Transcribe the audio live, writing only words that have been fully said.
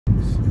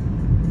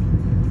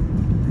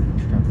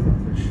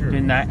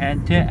not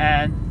enter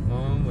and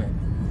Long way.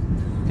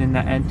 do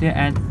not enter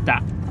and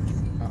stop.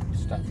 Oh,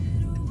 stop.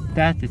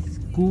 That's a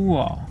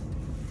school.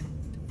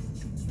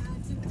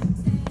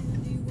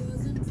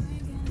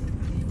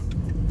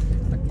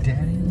 But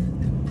Daddy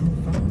let the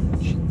roof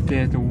on.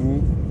 There's a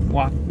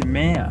walk the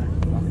man.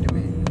 Walk to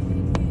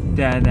me.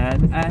 That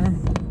and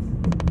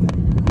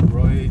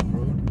Roy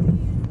Road.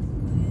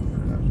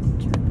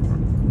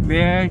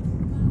 where's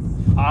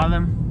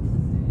Autumn?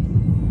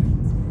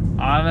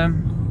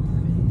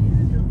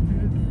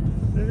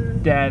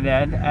 That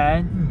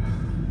and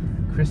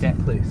Chrissy That-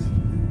 Place.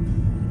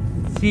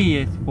 C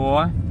is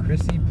for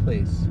Chrissy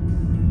Place.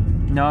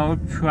 no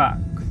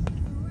trucks.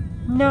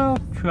 No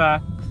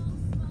trucks.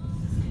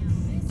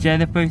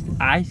 Jennifer's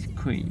ice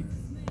cream.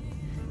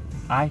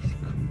 Ice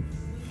cream.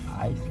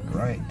 Ice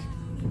cream. Right.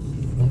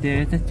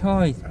 There's a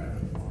toy.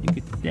 You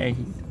could stay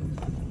here.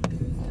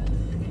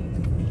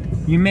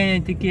 You made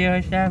it to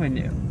Garrish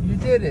Avenue. You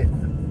did it.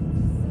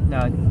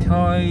 Now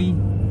toy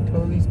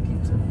Tolly's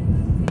Pizza.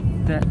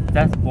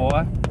 that's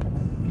for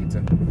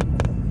Pizza.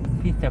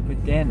 pizza for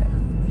dinner.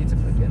 Pizza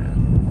for dinner.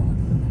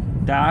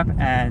 Stop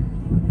and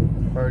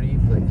Party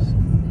Place.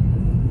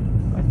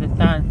 what's the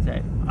sign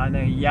say? On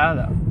the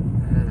yellow.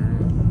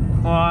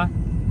 Cross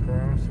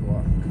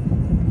Crosswalk.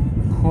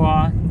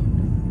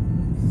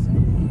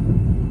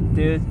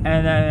 there's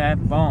another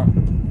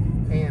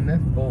phone.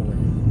 AMF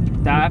Bowling.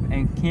 Stop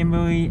and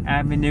Kimberly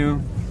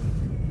Avenue.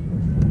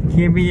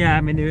 Kimberly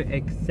Avenue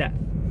except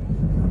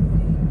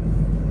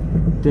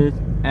there's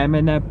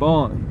M&M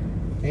Bowling.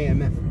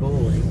 AMF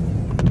Bowling.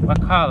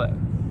 What color?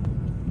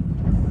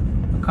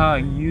 What color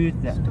use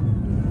them?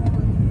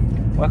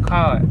 What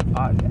color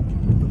are they?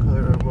 What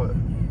color of what?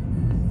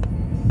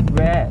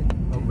 Red.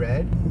 A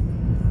red?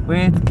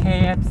 Where's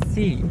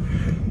KFC?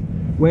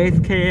 Where's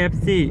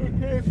KFC?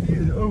 KFC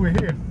is over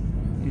here.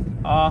 It's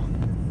all.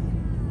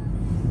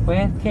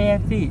 Where's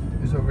KFC?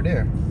 It's over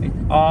there. It's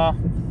all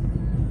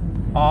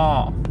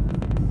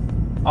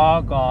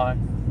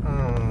gone.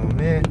 Oh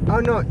man. Oh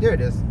no, there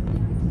it is.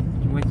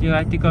 Would you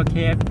like to go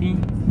KFC?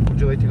 Would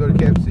you like to go to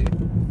KFC?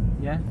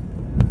 Yeah.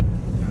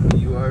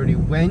 You already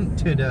went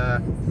to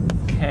the.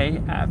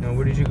 KFC. No,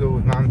 where did you go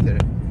with Mom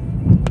today?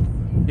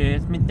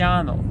 There's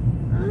McDonald's.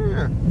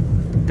 Ah.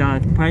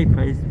 Don's Pie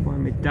Place for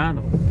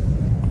McDonald's.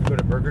 Go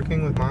to Burger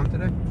King with Mom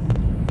today?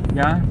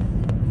 Yeah.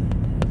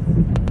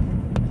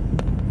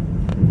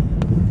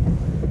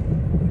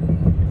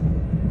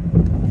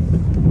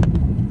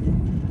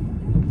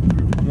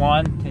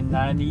 One to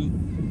 90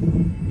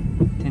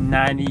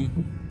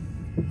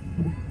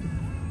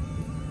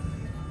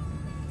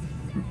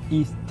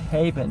 East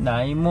Haven,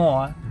 not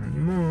anymore.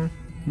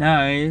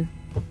 Now it's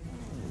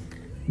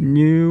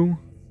New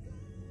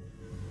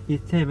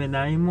East Haven,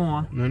 not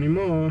anymore. Not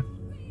anymore.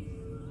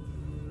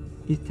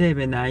 East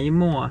Haven, not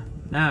anymore.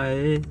 Now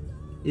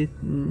it's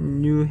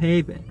New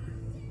Haven.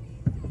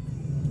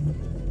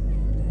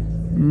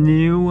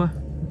 New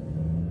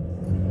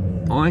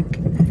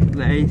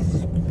Oakley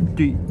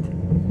Street.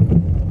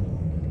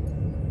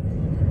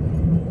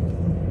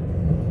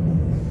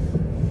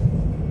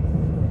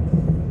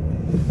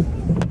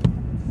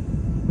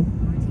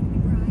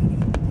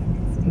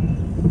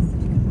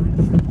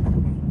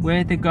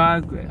 Where's the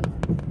guardrail?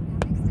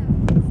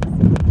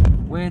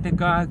 Where's the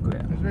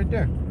guardrail? It's right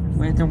there.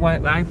 Where's the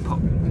white light pole?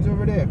 It's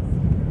over there.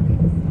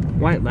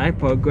 White light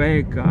pole,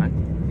 gray guard.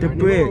 The Not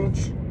anymore.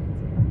 bridge.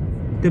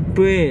 The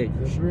bridge.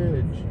 The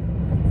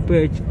bridge.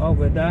 Bridge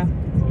over the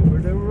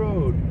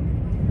road.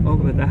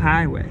 over the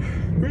highway.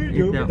 Bridge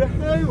It's over a- the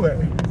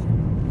highway.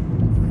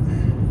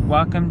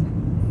 Welcome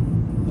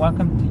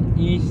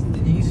to East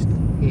East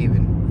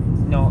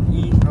Haven. no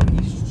East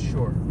Oh, East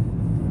Shore.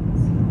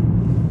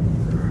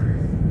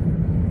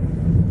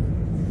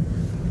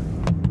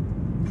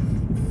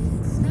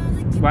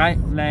 White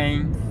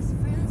Lane.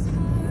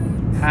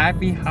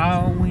 Happy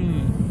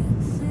Halloween.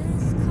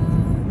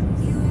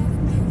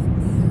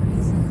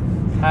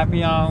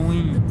 Happy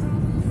Halloween.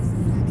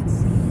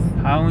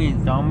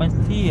 Halloween's almost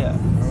here.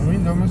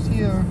 Halloween's almost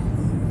here.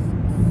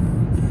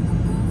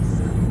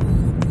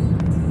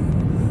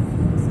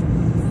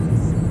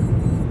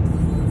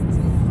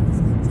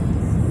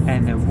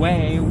 And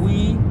away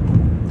we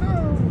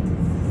Oh.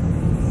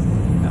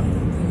 no.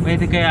 Where's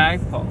the guy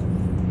pole?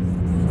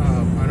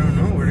 I don't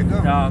know where to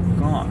go.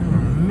 Doggone.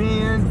 Oh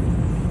man.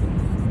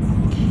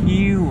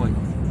 Q is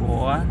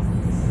for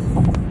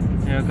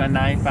Circa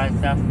 95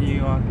 South New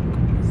York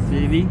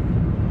City.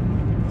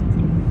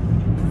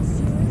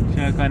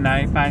 Circa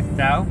 95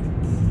 South.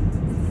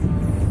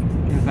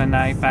 Circa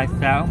 95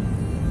 South.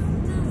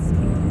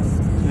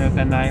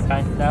 Circa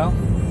 95 South.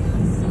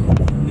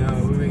 No,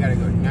 we gotta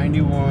go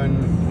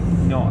 91.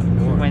 North.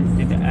 We went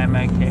to the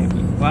MLK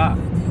before.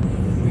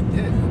 We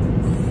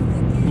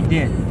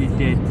did. We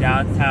did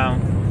downtown.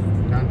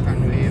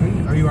 Downtown New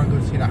Haven. Oh, you wanna go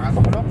see the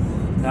hospital?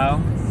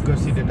 No. Go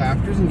see the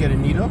doctors and get a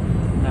needle?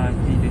 No,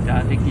 see the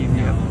doctor give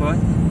me a foot.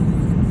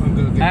 Wanna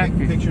go get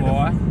After picture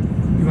four.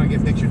 You wanna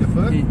get picture the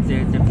foot?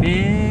 It's a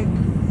big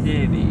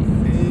city.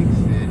 Big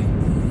city.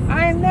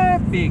 I am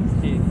not big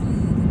city.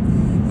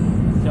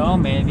 So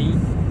many.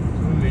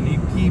 So many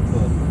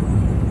people.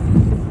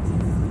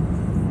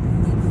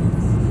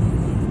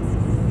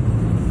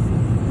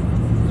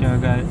 So I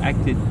got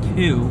exit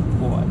 2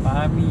 for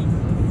Miami.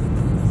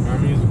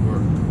 Mommy's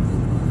work.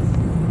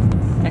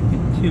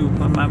 Exit 2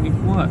 for Miami's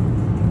work.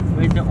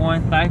 Where's the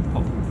orange light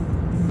pole?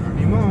 Not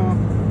anymore.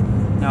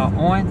 No,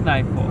 orange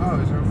light pole. Oh,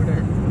 it's over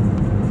there.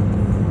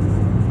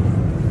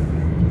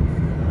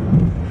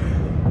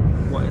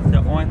 What is the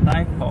orange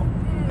light pole?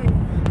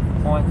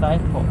 Orange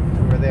light pole. It's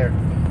over there.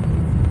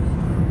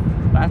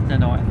 That's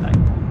the orange light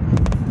pole.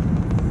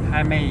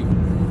 How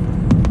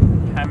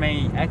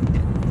many exits?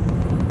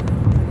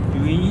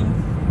 3,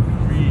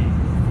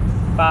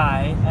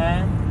 5,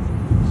 and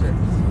 6.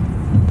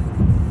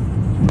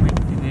 went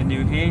to the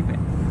New Haven.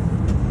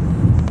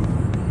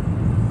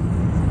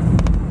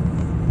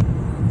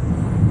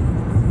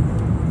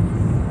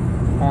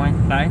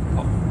 Orange light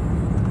pole.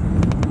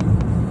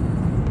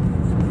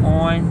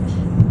 Orange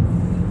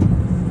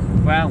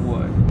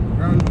Brownwood.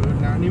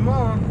 Brownwood, not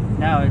anymore.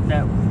 Now it's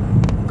that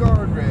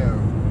Guardrail.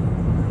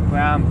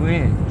 Brown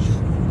Bridge.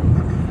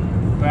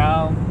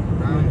 Brown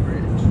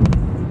Bridge.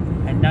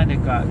 Another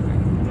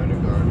guardrail. Another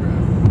guardrail.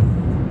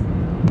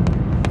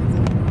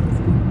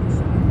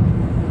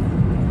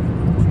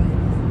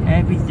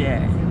 Every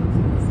day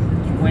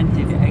you went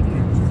to the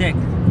exit 6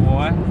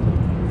 for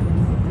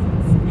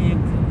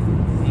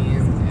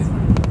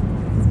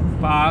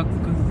fog.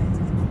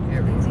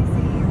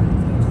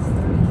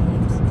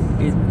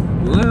 It's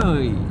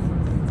blurry.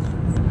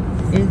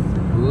 It's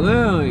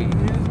blurry.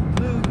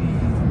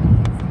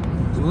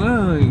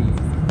 Blurry.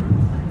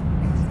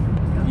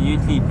 Do you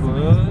see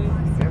blurry?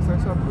 Yes, I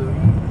saw blue.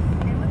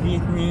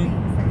 Disney.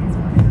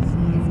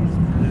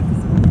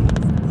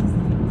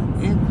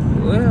 It's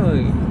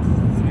blurry.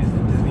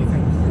 Disney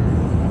thing.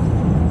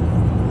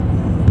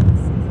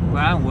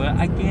 Brownwood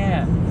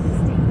again.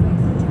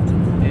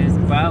 It's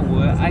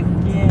Brownwood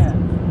again.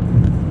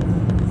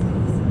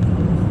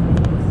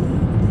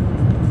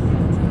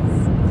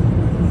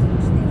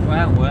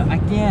 Brownwood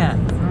again.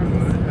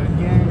 Brownwood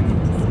again.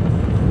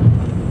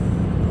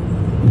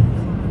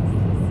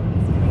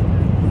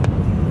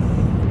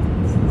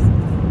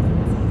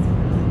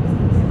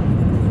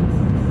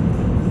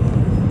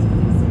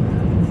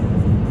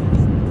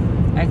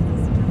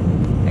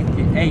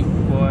 Exit 8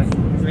 for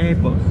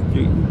Maple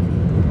Street.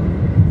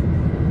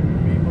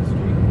 Maple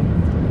Street.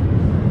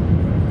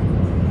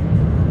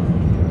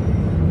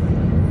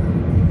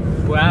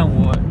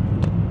 Brownwood.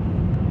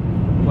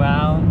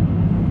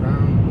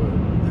 Brownwood.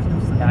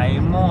 Not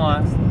anymore.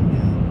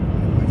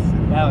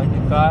 Now it's the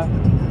car.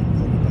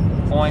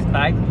 Orange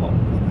light pole.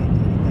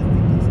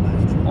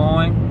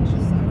 Orange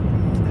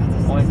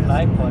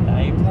light pole. Not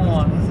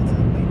anymore.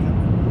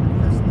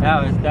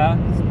 Now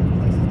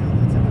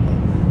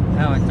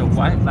it's the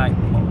white light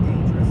pole.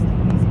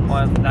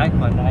 Orange light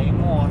pole. Not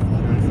anymore.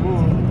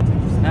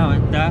 Now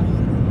it's the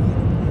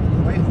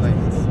White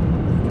lights.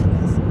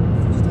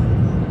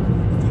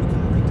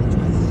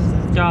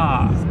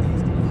 star.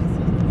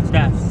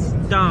 The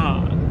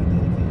star.